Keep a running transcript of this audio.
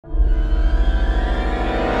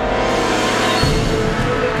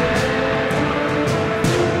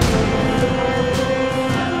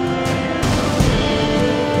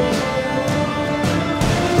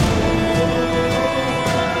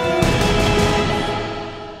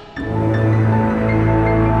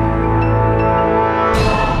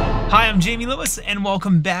friends, and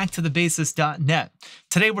welcome back to thebassist.net.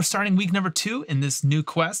 Today we're starting week number 2 in this new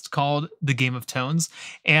quest called the Game of Tones,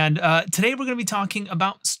 and today we're going to be talking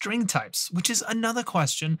about string types, which is another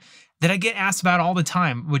question that I get asked about all the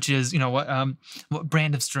time, which is, what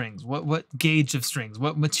brand of strings, what gauge of strings,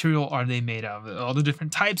 what material are they made of, all the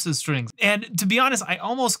different types of strings. And to be honest, I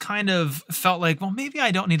almost kind of felt like, well, maybe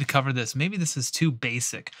I don't need to cover this. Maybe this is too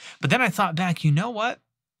basic. But then I thought back, you know what?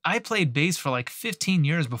 I played bass for like 15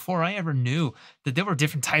 years before I ever knew that there were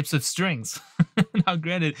different types of strings. Now,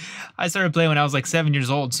 granted, I started playing when I was like 7 years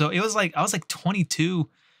old. So it was like, I was like 22,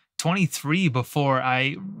 23 before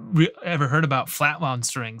I ever heard about flat wound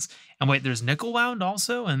strings. And wait, there's nickel wound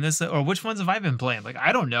also? And this, or which ones have I been playing? Like,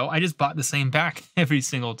 I don't know. I just bought the same pack every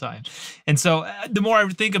single time. And so the more I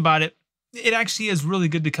think about it, it actually is really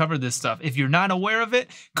good to cover this stuff. If you're not aware of it,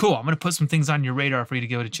 cool. I'm going to put some things on your radar for you to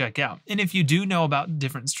go to check out. And if you do know about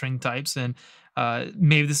different string types, and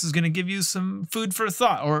maybe this is going to give you some food for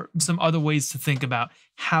thought or some other ways to think about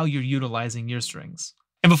how you're utilizing your strings.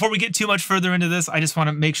 And before we get too much further into this, I just want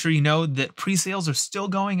to make sure you know that pre-sales are still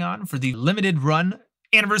going on for the limited run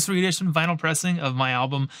anniversary edition vinyl pressing of my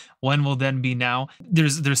album When Will Then Be Now.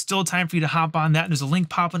 There's still time for you to hop on that. There's a link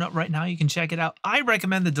popping up right now. You can check it out. I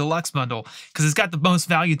recommend the deluxe bundle because it's got the most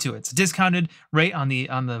value to it. It's a discounted rate on the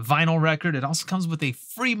vinyl record. It also comes with a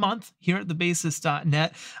free month here at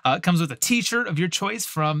thebassist.net. It comes with a t-shirt of your choice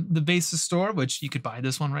from the Bassist store, which you could buy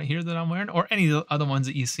this one right here that I'm wearing, or any of the other ones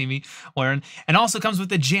that you see me wearing. And also comes with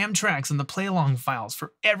the jam tracks and the play-along files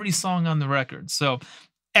for every song on the record. So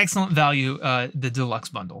excellent value, the deluxe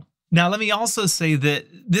bundle. Now, let me also say that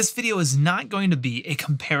this video is not going to be a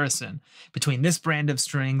comparison between this brand of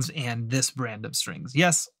strings and this brand of strings.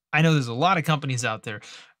 Yes, I know there's a lot of companies out there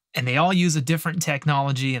and they all use a different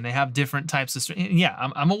technology and they have different types of strings. Yeah,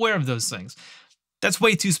 I'm aware of those things. That's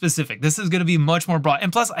way too specific. This is going to be much more broad.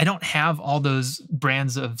 And plus, I don't have all those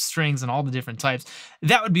brands of strings and all the different types.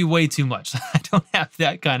 That would be way too much. I don't have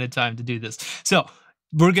that kind of time to do this. So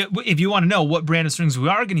if you want to know what brand of strings we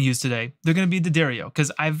are going to use today, they're going to be D'Addario,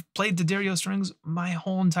 because I've played D'Addario strings my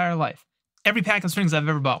whole entire life. Every pack of strings I've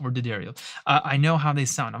ever bought were D'Addario. I know how they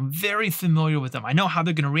sound. I'm very familiar with them. I know how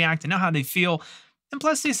they're going to react. I know how they feel. And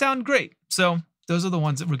plus, they sound great. So those are the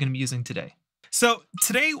ones that we're going to be using today. So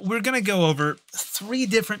today, we're going to go over 3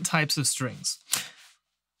 different types of strings.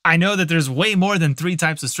 I know that there's way more than 3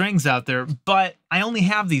 types of strings out there, but I only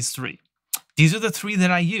have these 3. These are the 3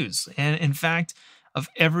 that I use. And in fact, of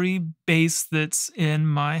every bass that's in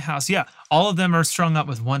my house, yeah, all of them are strung up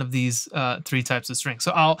with one of these 3 types of strings.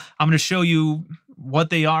 So I'm going to show you what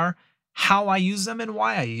they are, how I use them, and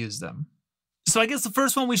why I use them. So I guess the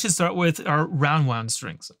first one we should start with are round wound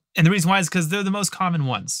strings. And the reason why is because they're the most common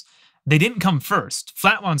ones. They didn't come first.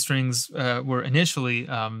 Flat wound strings were initially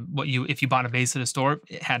if you bought a bass at a store,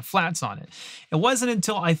 it had flats on it. It wasn't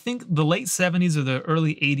until I think the late 70s or the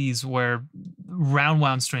early 80s where round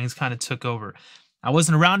wound strings kind of took over. I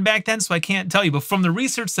wasn't around back then, so I can't tell you, but from the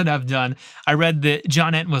research that I've done, I read that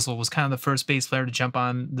John Entwistle was kind of the first bass player to jump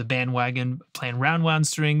on the bandwagon playing round wound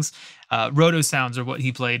strings. Roto sounds are what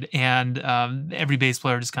he played, and every bass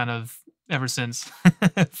player just kind of, ever since,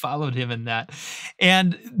 followed him in that.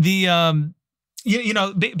 And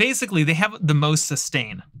basically, they have the most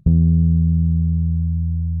sustain.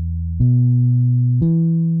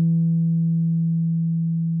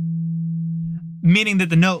 Meaning that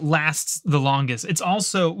the note lasts the longest. It's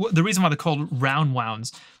also the reason why they're called round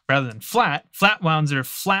wounds rather than flat. Flat wounds are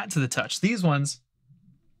flat to the touch. These ones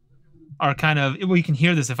are kind of, well, you can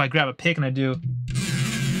hear this if I grab a pick and I do,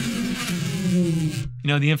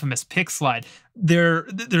 the infamous pick slide.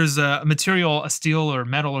 There's a material, a steel or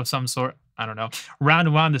metal or some sort, I don't know, round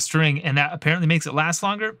and wound the string, and that apparently makes it last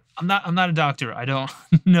longer. I'm not a doctor. I don't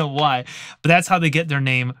know why, but that's how they get their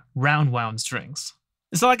name, round wound strings.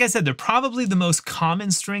 So like I said, they're probably the most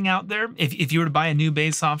common string out there. If you were to buy a new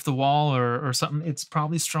bass off the wall or something, it's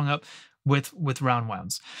probably strung up with round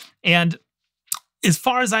wounds. And as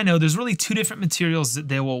far as I know, there's really 2 different materials that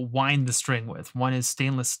they will wind the string with. One is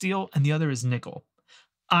stainless steel and the other is nickel.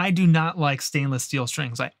 I do not like stainless steel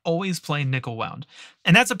strings. I always play nickel wound.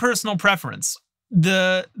 And that's a personal preference.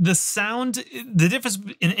 The sound, the difference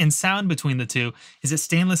in sound between the 2 is that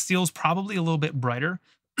stainless steel is probably a little bit brighter,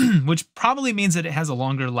 which probably means that it has a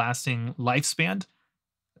longer lasting lifespan.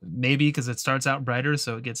 Maybe because it starts out brighter,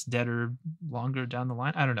 so it gets deader longer down the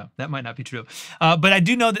line. I don't know. That might not be true. But I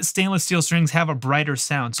do know that stainless steel strings have a brighter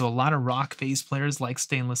sound, so a lot of rock bass players like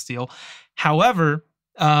stainless steel. However,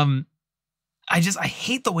 I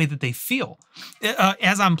hate the way that they feel.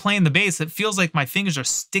 As I'm playing the bass, it feels like my fingers are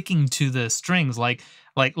sticking to the strings, like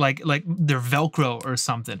they're Velcro or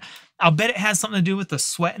something. I'll bet it has something to do with the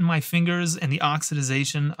sweat in my fingers and the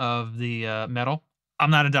oxidization of the metal. I'm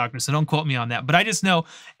not a doctor, so don't quote me on that. But I just know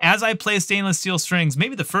as I play stainless steel strings,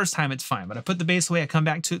 maybe the first time it's fine, but I put the bass away, I come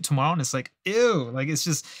back to it tomorrow, and it's like, ew, like it's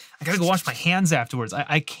just, I gotta go wash my hands afterwards.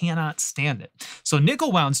 I cannot stand it. So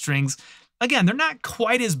nickel wound strings, again, they're not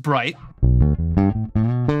quite as bright.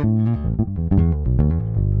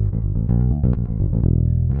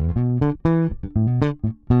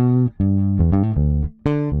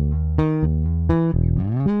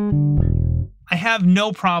 I have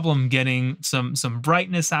no problem getting some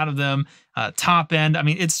brightness out of them, top end. I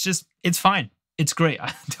mean, it's fine. It's great.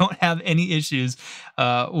 I don't have any issues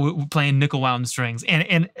playing nickel wound strings.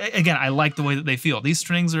 And again, I like the way that they feel. These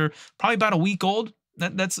strings are probably about a week old.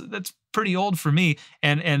 That's pretty old for me.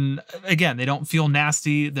 And again, they don't feel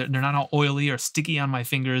nasty. They're not all oily or sticky on my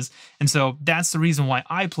fingers. And so that's the reason why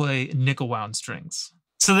I play nickel wound strings.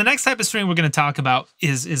 So the next type of string we're going to talk about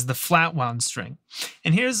is the flat wound string.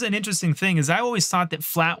 And here's an interesting thing is I always thought that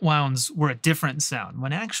flat wounds were a different sound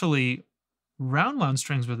when actually round wound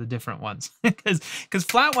strings were the different ones because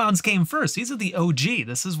flat wounds came first. These are the OG.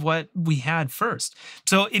 This is what we had first.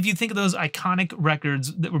 So if you think of those iconic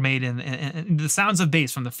records that were made in the sounds of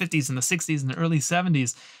bass from the 50s and the 60s and the early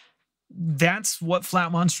 70s, that's what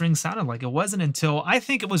flat wound strings sounded like. It wasn't until I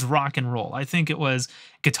think it was rock and roll. I think it was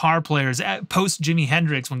guitar players post Jimi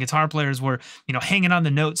Hendrix when guitar players were, hanging on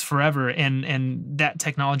the notes forever, and that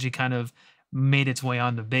technology kind of made its way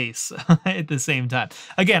on the bass at the same time.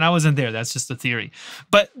 Again, I wasn't there. That's just a theory.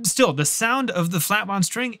 But still, the sound of the flat wound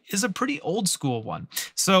string is a pretty old school one.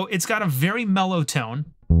 So it's got a very mellow tone.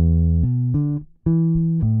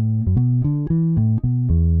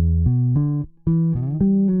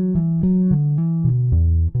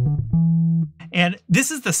 And this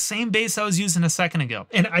is the same bass I was using a second ago.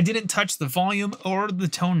 And I didn't touch the volume or the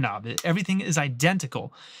tone knob. Everything is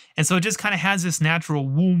identical. And so it just kind of has this natural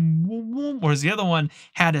whoom, whoom, whoom, whereas the other one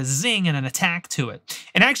had a zing and an attack to it.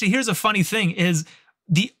 And actually, here's a funny thing is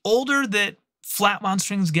the older that flat wound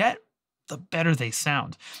strings get, the better they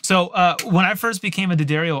sound. So when I first became a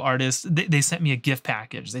D'Addario artist, they sent me a gift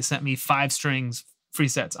package. They sent me 5 strings, free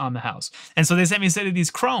sets on the house. And so they sent me a set of these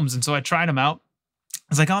chromes. And so I tried them out. I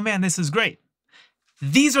was like, oh man, this is great.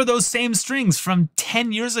 These are those same strings from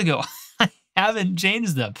 10 years ago. I haven't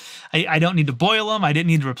changed them. I don't need to boil them. I didn't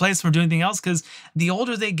need to replace them or do anything else because the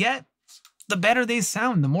older they get, the better they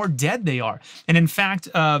sound, the more dead they are. And in fact,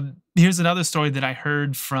 here's another story that I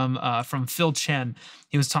heard from Phil Chen.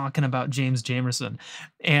 He was talking about James Jamerson.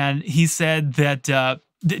 And he said that, that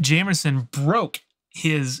Jamerson broke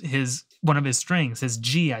one of his strings, his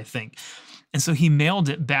G, I think. And so he mailed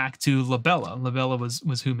it back to Labella. Labella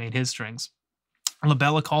was who made his strings.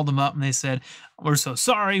 Labella called them up and they said, we're so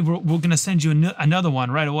sorry, we're going to send you another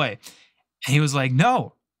one right away. And he was like,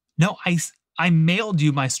 no, I mailed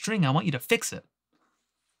you my string. I want you to fix it.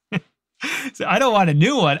 So I don't want a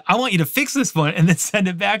new one. I want you to fix this one and then send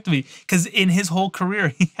it back to me. Because in his whole career,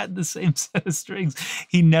 he had the same set of strings.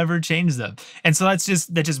 He never changed them. And so that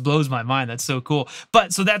just blows my mind. That's so cool.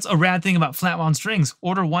 But so that's a rad thing about flat wound strings.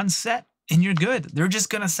 Order one set and you're good. They're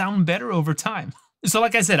just going to sound better over time. So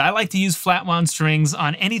like I said, I like to use flat wound strings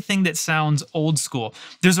on anything that sounds old school.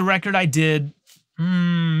 There's a record I did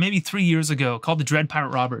maybe 3 years ago called the Dread Pirate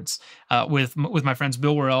Roberts with my friends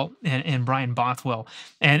Bill Worrell and Brian Bothwell.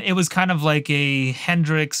 And it was kind of like a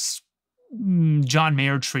Hendrix, John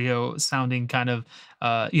Mayer trio sounding kind of,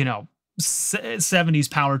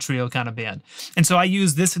 70s power trio kind of band. And so I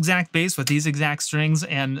used this exact bass with these exact strings,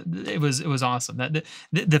 and it was awesome.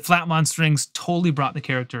 The flat wound strings totally brought the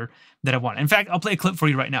character that I want. In fact, I'll play a clip for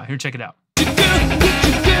you right now. Here, check it out.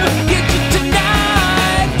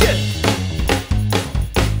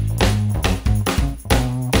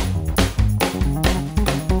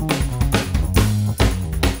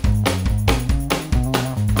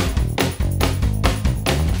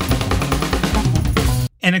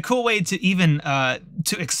 And a cool way to even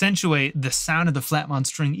to accentuate the sound of the flat wound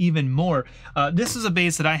string even more, this is a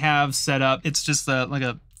bass that I have set up. It's just like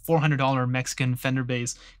a $400 Mexican Fender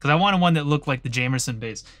bass because I wanted one that looked like the Jamerson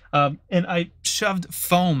bass. And I shoved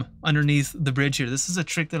foam underneath the bridge here. This is a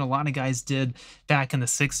trick that a lot of guys did back in the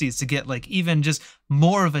 60s to get like even just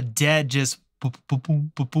more of a dead just boom, boom,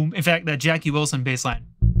 boom, boom, boom. In fact, that Jackie Wilson bass line.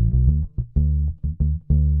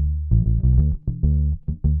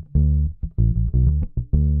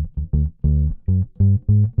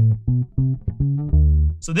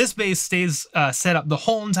 So this bass stays set up the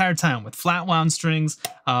whole entire time with flat wound strings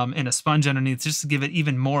and a sponge underneath, just to give it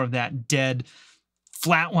even more of that dead,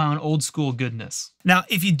 flat wound old school goodness. Now,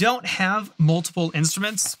 if you don't have multiple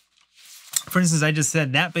instruments, for instance, I just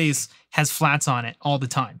said that bass has flats on it all the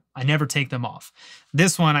time. I never take them off.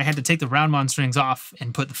 This one, I had to take the round wound strings off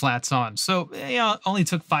and put the flats on. So, it only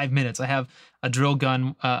took 5 minutes. I have a drill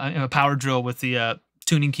gun, a power drill with the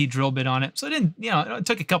tuning key drill bit on it. So it didn't, it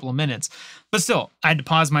took a couple of minutes. But still, I had to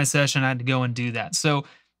pause my session. I had to go and do that. So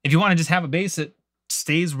if you want to just have a bass that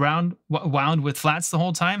stays wound with flats the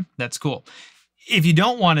whole time, that's cool. If you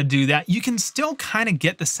don't want to do that, you can still kind of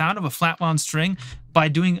get the sound of a flat wound string by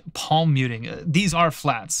doing palm muting. These are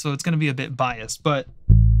flats, so it's going to be a bit biased, but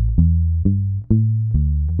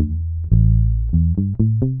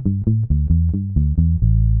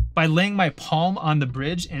by laying my palm on the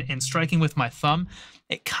bridge and striking with my thumb,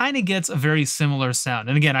 it kind of gets a very similar sound.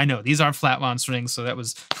 And again, I know these are flat wound strings, so that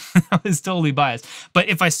was, that was totally biased. But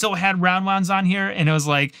if I still had round wounds on here and it was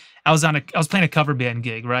like, I was playing a cover band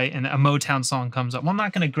gig, right? And a Motown song comes up. Well, I'm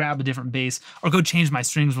not gonna grab a different bass or go change my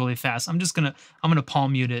strings really fast. I'm gonna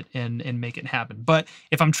palm mute it and make it happen. But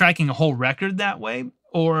if I'm tracking a whole record that way,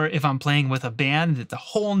 or if I'm playing with a band that the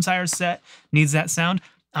whole entire set needs that sound,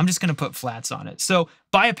 I'm just gonna put flats on it. So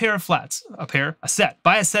buy a pair of flats,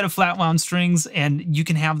 buy a set of flat wound strings, and you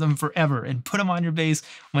can have them forever and put them on your bass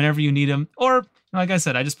whenever you need them. Or like I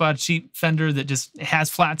said, I just bought a cheap Fender that just has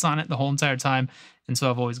flats on it the whole entire time. And so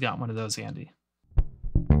I've always got one of those handy.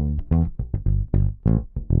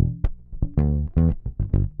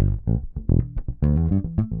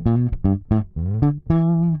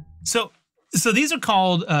 So these are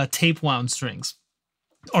called tape wound strings,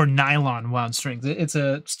 or nylon wound strings. It's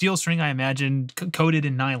a steel string, I imagine, coated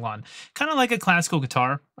in nylon, kind of like a classical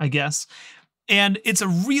guitar, I guess. And it's a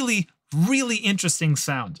really, really interesting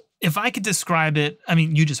sound. If I could describe it, I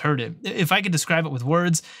mean, you just heard it. If I could describe it with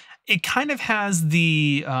words, it kind of has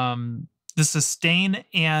the sustain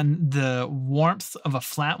and the warmth of a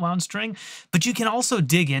flat wound string, but you can also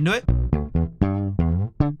dig into it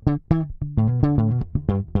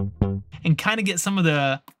and kind of get some of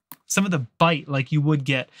the bite like you would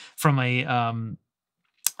get from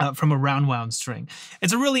a round wound string.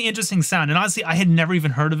 It's a really interesting sound, and honestly, I had never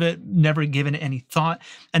even heard of it, never given it any thought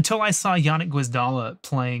until I saw Yannick Gwizdala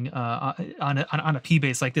playing on a P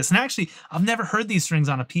bass like this. And actually, I've never heard these strings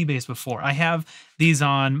on a P bass before. I have these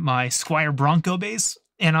on my Squier Bronco bass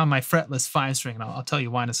and on my fretless 5-string, and I'll tell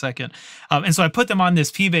you why in a second. And so I put them on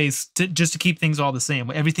this P bass just to keep things all the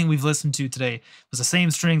same. Everything we've listened to today was the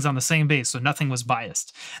same strings on the same bass, so nothing was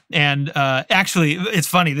biased. And actually, it's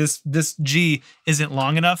funny, this G isn't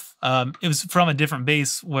long enough. It was from a different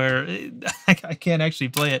bass where I can't actually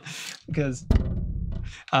play it because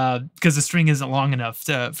the string isn't long enough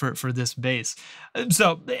for this bass.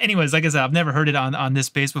 So anyways, like I said, I've never heard it on this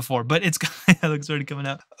bass before, but it's it looks already coming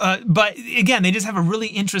out. But again, they just have a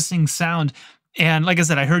really interesting sound. And like I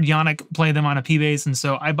said, I heard Yannick play them on a P bass, and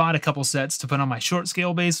so I bought a couple sets to put on my short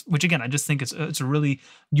scale bass, which again, I just think it's a really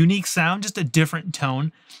unique sound, just a different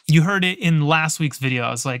tone. You heard it in last week's video.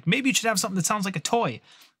 I was like, maybe you should have something that sounds like a toy.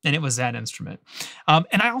 And it was that instrument.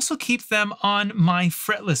 And I also keep them on my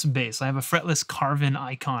fretless bass. I have a fretless Carvin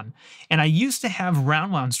Icon. And I used to have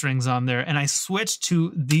round wound strings on there, and I switched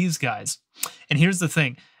to these guys. And here's the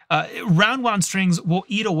thing. Round wound strings will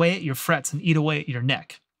eat away at your frets and eat away at your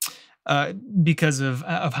neck because of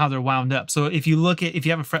how they're wound up. So if you have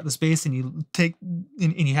a fretless bass and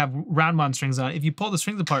you have round wound strings on, if you pull the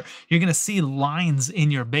strings apart, you're going to see lines in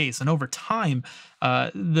your bass. And over time,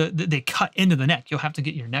 they cut into the neck. You'll have to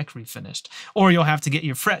get your neck refinished, or you'll have to get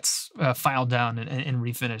your frets filed down and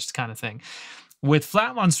refinished, kind of thing. With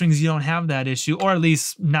flat wound strings, you don't have that issue, or at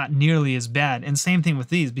least not nearly as bad. And same thing with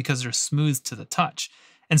these, because they're smooth to the touch.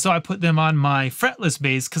 And so I put them on my fretless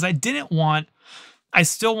bass because I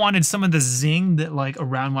still wanted some of the zing that like a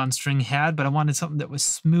round wound string had, but I wanted something that was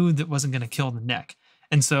smooth that wasn't going to kill the neck.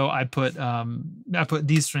 And so I put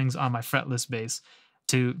these strings on my fretless bass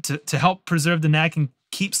to help preserve the neck and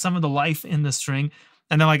keep some of the life in the string.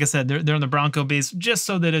 And then, like I said, they're on the Bronco bass just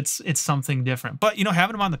so that it's something different. But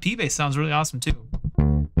having them on the P bass sounds really awesome too.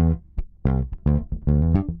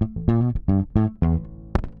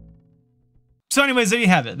 So anyways, there you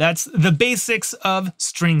have it. That's the basics of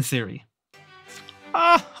string theory.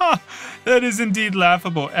 Aha! That is indeed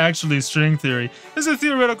laughable. Actually, string theory is a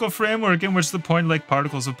theoretical framework in which the point-like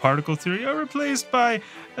particles of particle theory are replaced by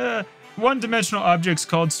one-dimensional objects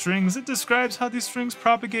called strings. It describes how these strings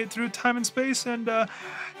propagate through time and space and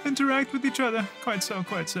interact with each other. Quite so,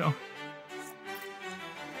 quite so.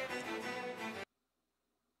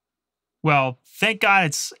 Well, thank God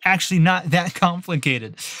it's actually not that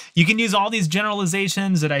complicated. You can use all these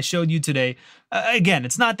generalizations that I showed you today. Again,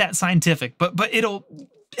 it's not that scientific, but it'll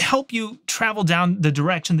help you travel down the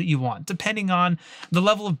direction that you want, depending on the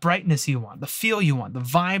level of brightness you want, the feel you want, the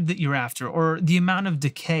vibe that you're after, or the amount of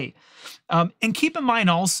decay. And keep in mind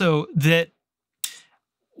also that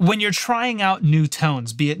when you're trying out new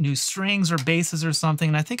tones, be it new strings or basses or something,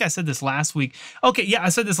 and I think I said this last week. Okay, yeah, I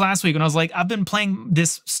said this last week when I was like, I've been playing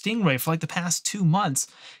this Stingray for like the past 2 months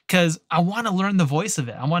because I want to learn the voice of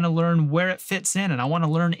it. I want to learn where it fits in, and I want to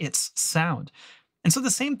learn its sound. And so the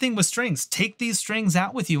same thing with strings. Take these strings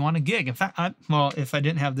out with you on a gig. In fact, well, if I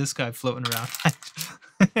didn't have this guy floating around,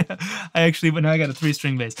 but now I got a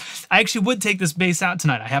 3-string bass. I actually would take this bass out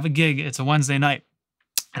tonight. I have a gig. It's a Wednesday night.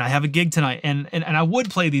 And I have a gig tonight, and I would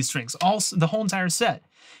play these strings, the whole entire set,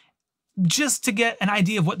 just to get an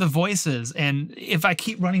idea of what the voice is. And if I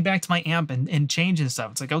keep running back to my amp and changing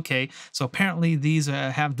stuff, it's like, okay, so apparently these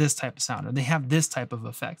have this type of sound, or they have this type of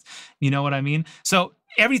effect. You know what I mean? So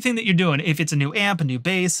everything that you're doing, if it's a new amp, a new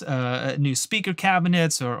bass, new speaker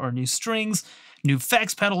cabinets, or new strings, new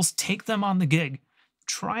effects pedals, take them on the gig.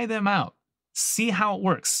 Try them out. See how it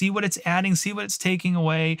works, see what it's adding, see what it's taking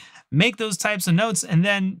away, make those types of notes, and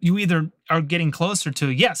then you either are getting closer to,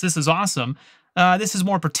 yes, this is awesome, this is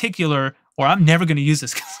more particular, or I'm never going to use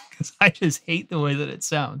this because I just hate the way that it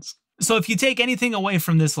sounds. So if you take anything away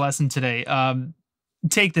from this lesson today,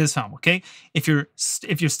 take this home, okay? If your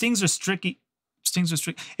strings are sticky,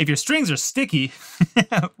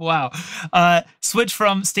 wow, switch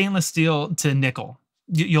from stainless steel to nickel.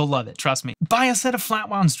 You'll love it, trust me. Buy a set of flat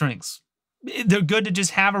wound strings. They're good to just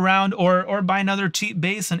have around, or buy another cheap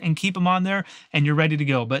bass and keep them on there, and you're ready to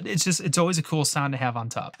go. But it's always a cool sound to have on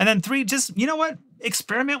top. And then 3, just, you know what?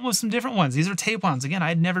 Experiment with some different ones. These are tape wounds. Again, I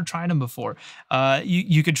had never tried them before.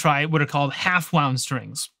 You could try what are called half wound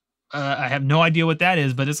strings. I have no idea what that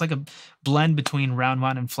is, but it's like a blend between round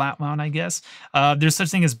wound and flat wound, I guess. There's such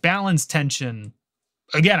thing as balance tension.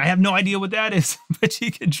 Again, I have no idea what that is, but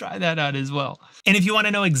you can try that out as well. And if you want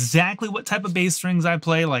to know exactly what type of bass strings I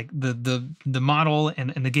play, like the model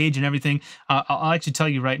and the gauge and everything, I'll actually tell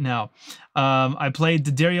you right now. I played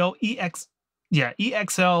the D'Addario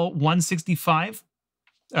EXL 165.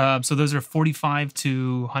 So those are 45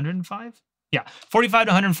 to 105. Yeah, 45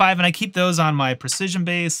 to 105, and I keep those on my precision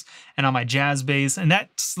bass and on my jazz bass, and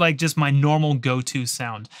that's like just my normal go-to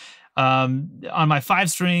sound. On my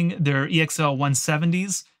 5-string, they're EXL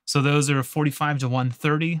 170s, so those are 45 to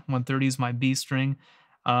 130. 130 is my B string.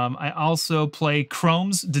 I also play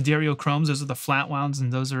chromes, D'Addario chromes. Those are the flat wounds,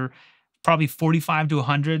 and those are probably 45 to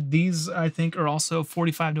 100. These, I think, are also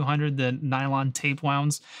 45 to 100, the nylon tape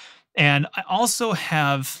wounds. And I also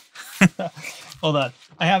have, hold on,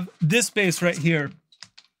 I have this bass right here.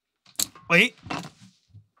 Wait.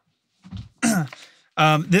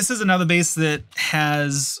 This is another bass that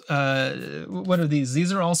has, what are these?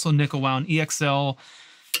 These are also nickel wound, EXL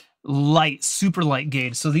light, super light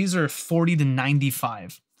gauge. So these are 40 to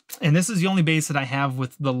 95. And this is the only bass that I have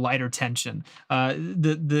with the lighter tension.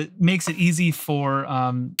 That makes it easy for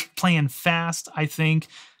playing fast, I think.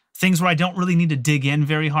 Things where I don't really need to dig in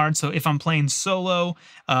very hard. So if I'm playing solo,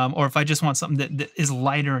 or if I just want something that is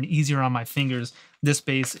lighter and easier on my fingers, this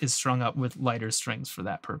bass is strung up with lighter strings for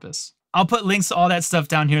that purpose. I'll put links to all that stuff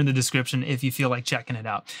down here in the description if you feel like checking it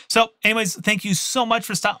out. So anyways, thank you so much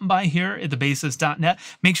for stopping by here at thebassist.net.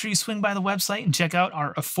 Make sure you swing by the website and check out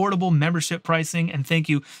our affordable membership pricing. And thank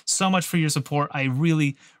you so much for your support. I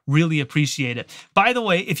really, really appreciate it. By the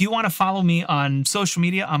way, if you want to follow me on social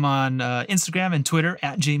media, I'm on Instagram and Twitter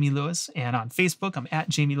at Jamie Lewis, and on Facebook, I'm at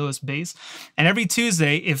Jamie Lewis Bass. And every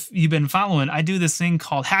Tuesday, if you've been following, I do this thing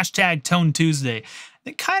called #Tone Tuesday.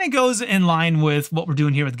 It kind of goes in line with what we're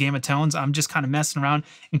doing here with Game of Tones. I'm just kind of messing around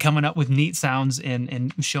and coming up with neat sounds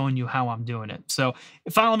and showing you how I'm doing it. So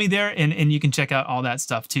follow me there, and you can check out all that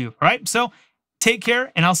stuff too. All right, so take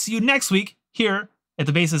care, and I'll see you next week here at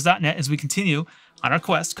thebassist.net as we continue on our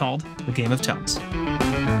quest called the Game of Tones.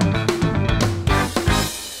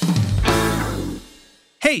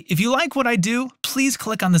 Hey, if you like what I do, please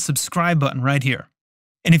click on the subscribe button right here.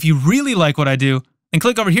 And if you really like what I do, then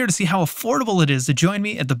click over here to see how affordable it is to join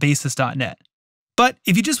me at thebassist.net. But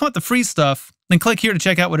if you just want the free stuff, then click here to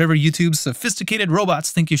check out whatever YouTube's sophisticated robots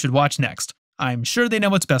think you should watch next. I'm sure they know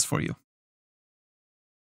what's best for you.